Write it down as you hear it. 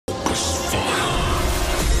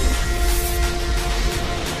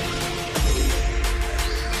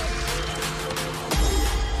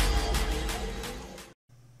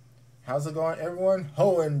how's it going, everyone?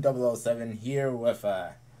 Hoenn007 here with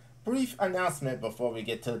a brief announcement before we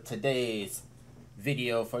get to today's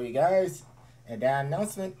video for you guys. And that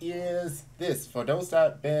announcement is this: for those that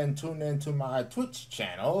have been tuned into my Twitch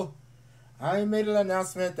channel, I made an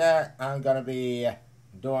announcement that I'm gonna be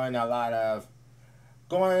doing a lot of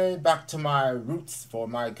going back to my roots for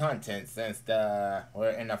my content, since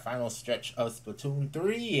we're in the final stretch of Splatoon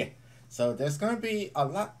 3. So there's going to be a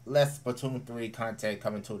lot less Splatoon 3 content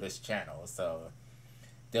coming to this channel. So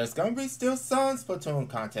there's going to be still some Splatoon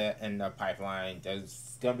content in the pipeline.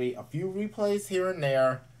 There's going to be a few replays here and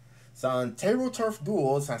there. Some Table Turf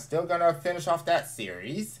Duels. I'm still going to finish off that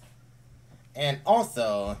series. And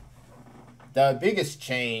also, the biggest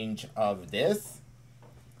change of this,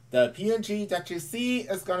 the PNG that you see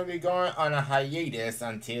is going to be going on a hiatus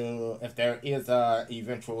until if there is a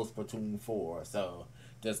eventual Splatoon 4. So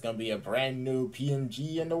there's going to be a brand new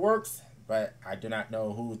PNG in the works, but I do not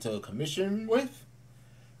know who to commission with.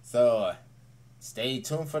 So stay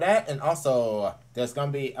tuned for that. And also, there's going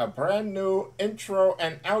to be a brand new intro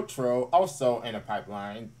and outro also in the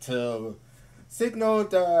pipeline to signal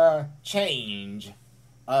the change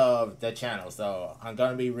of the channel. So I'm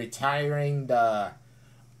going to be retiring the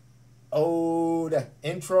old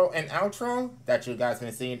intro and outro that you guys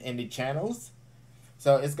been seeing in the channels.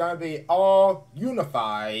 So it's going to be all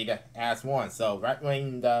unified as one. So right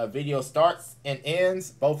when the video starts and ends,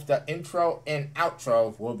 both the intro and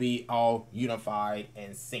outro will be all unified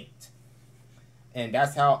and synced. And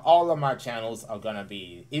that's how all of my channels are going to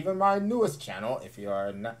be. Even my newest channel, if you're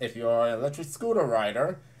an electric scooter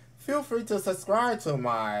rider, feel free to subscribe to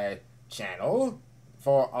my channel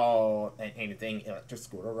for all and anything electric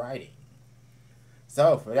scooter riding.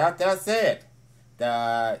 So without that said,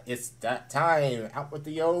 it's that time, out with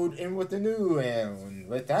the old, in with the new, and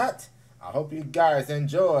with that, I hope you guys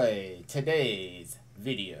enjoy today's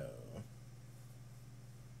video.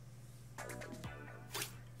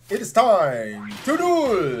 It is time to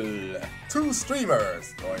duel! 2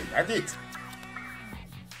 streamers going at it.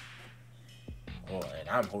 Oh, and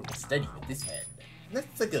I'm holding steady with this hand.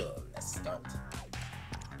 Let's go, let's start.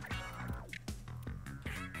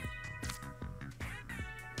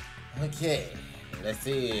 Okay. Let's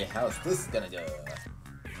see how's this gonna go.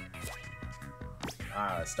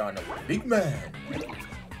 Starting with big man.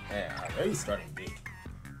 Yeah, already starting big.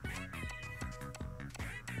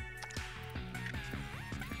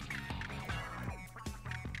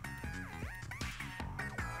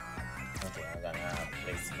 Okay, I'm gonna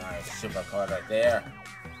place my super card right there.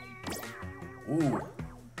 Ooh.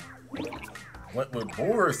 Went with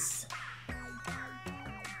Boris.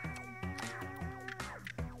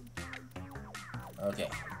 Okay.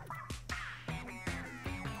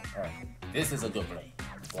 Alright. This is a good play.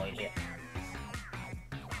 Going here.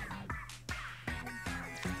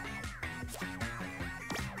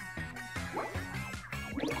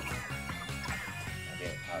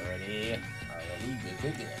 Okay, already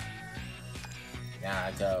good. Now I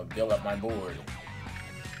have to build up my board.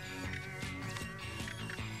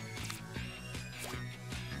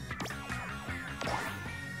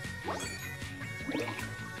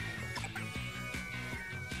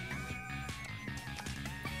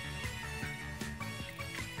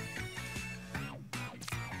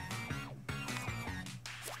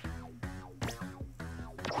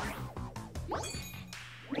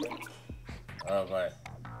 Oh boy.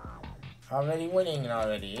 Already winning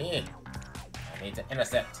already. I need to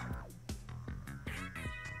intercept.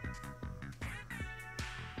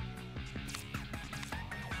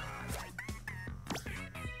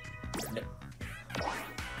 No.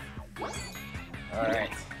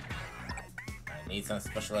 Alright. I need some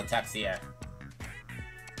special attacks here.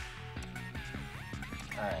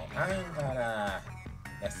 Alright, I'm gonna...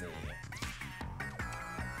 let's see.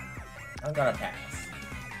 I'm gonna pass.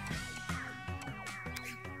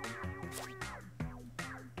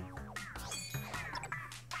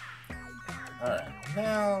 Alright,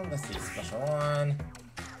 now let's see, special one.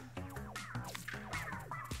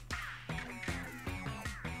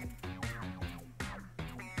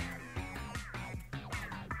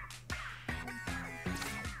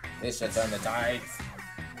 This should turn the tides.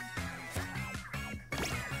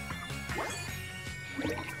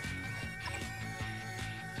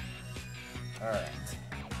 Alright.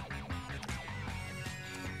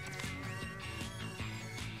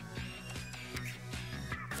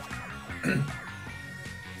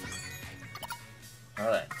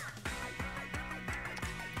 Alright.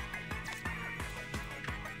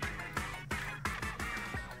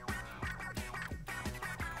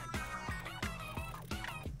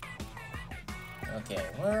 Okay,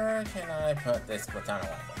 where can I put this platana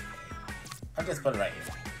one? I'll just put it right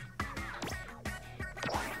here.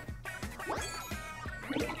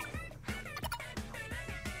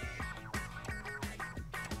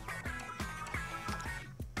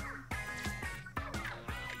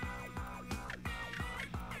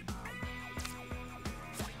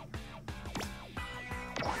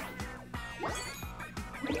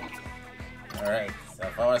 Alright, so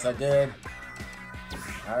far so good.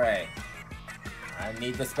 Alright. I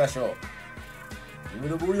need the special. Give me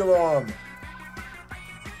the booyah bomb.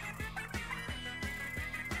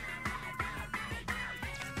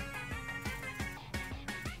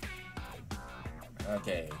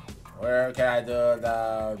 Okay. Where can I do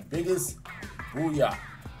the biggest booyah?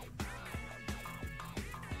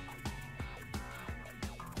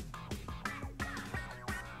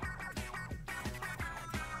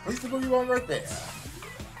 Where's the booyah bomb right there?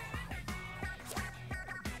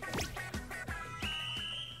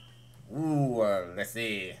 Ooh, let's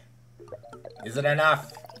see. Is it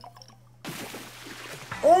enough?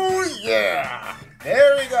 Oh yeah!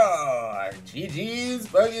 There we go! GG's,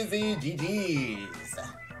 Pugizzy, GG's.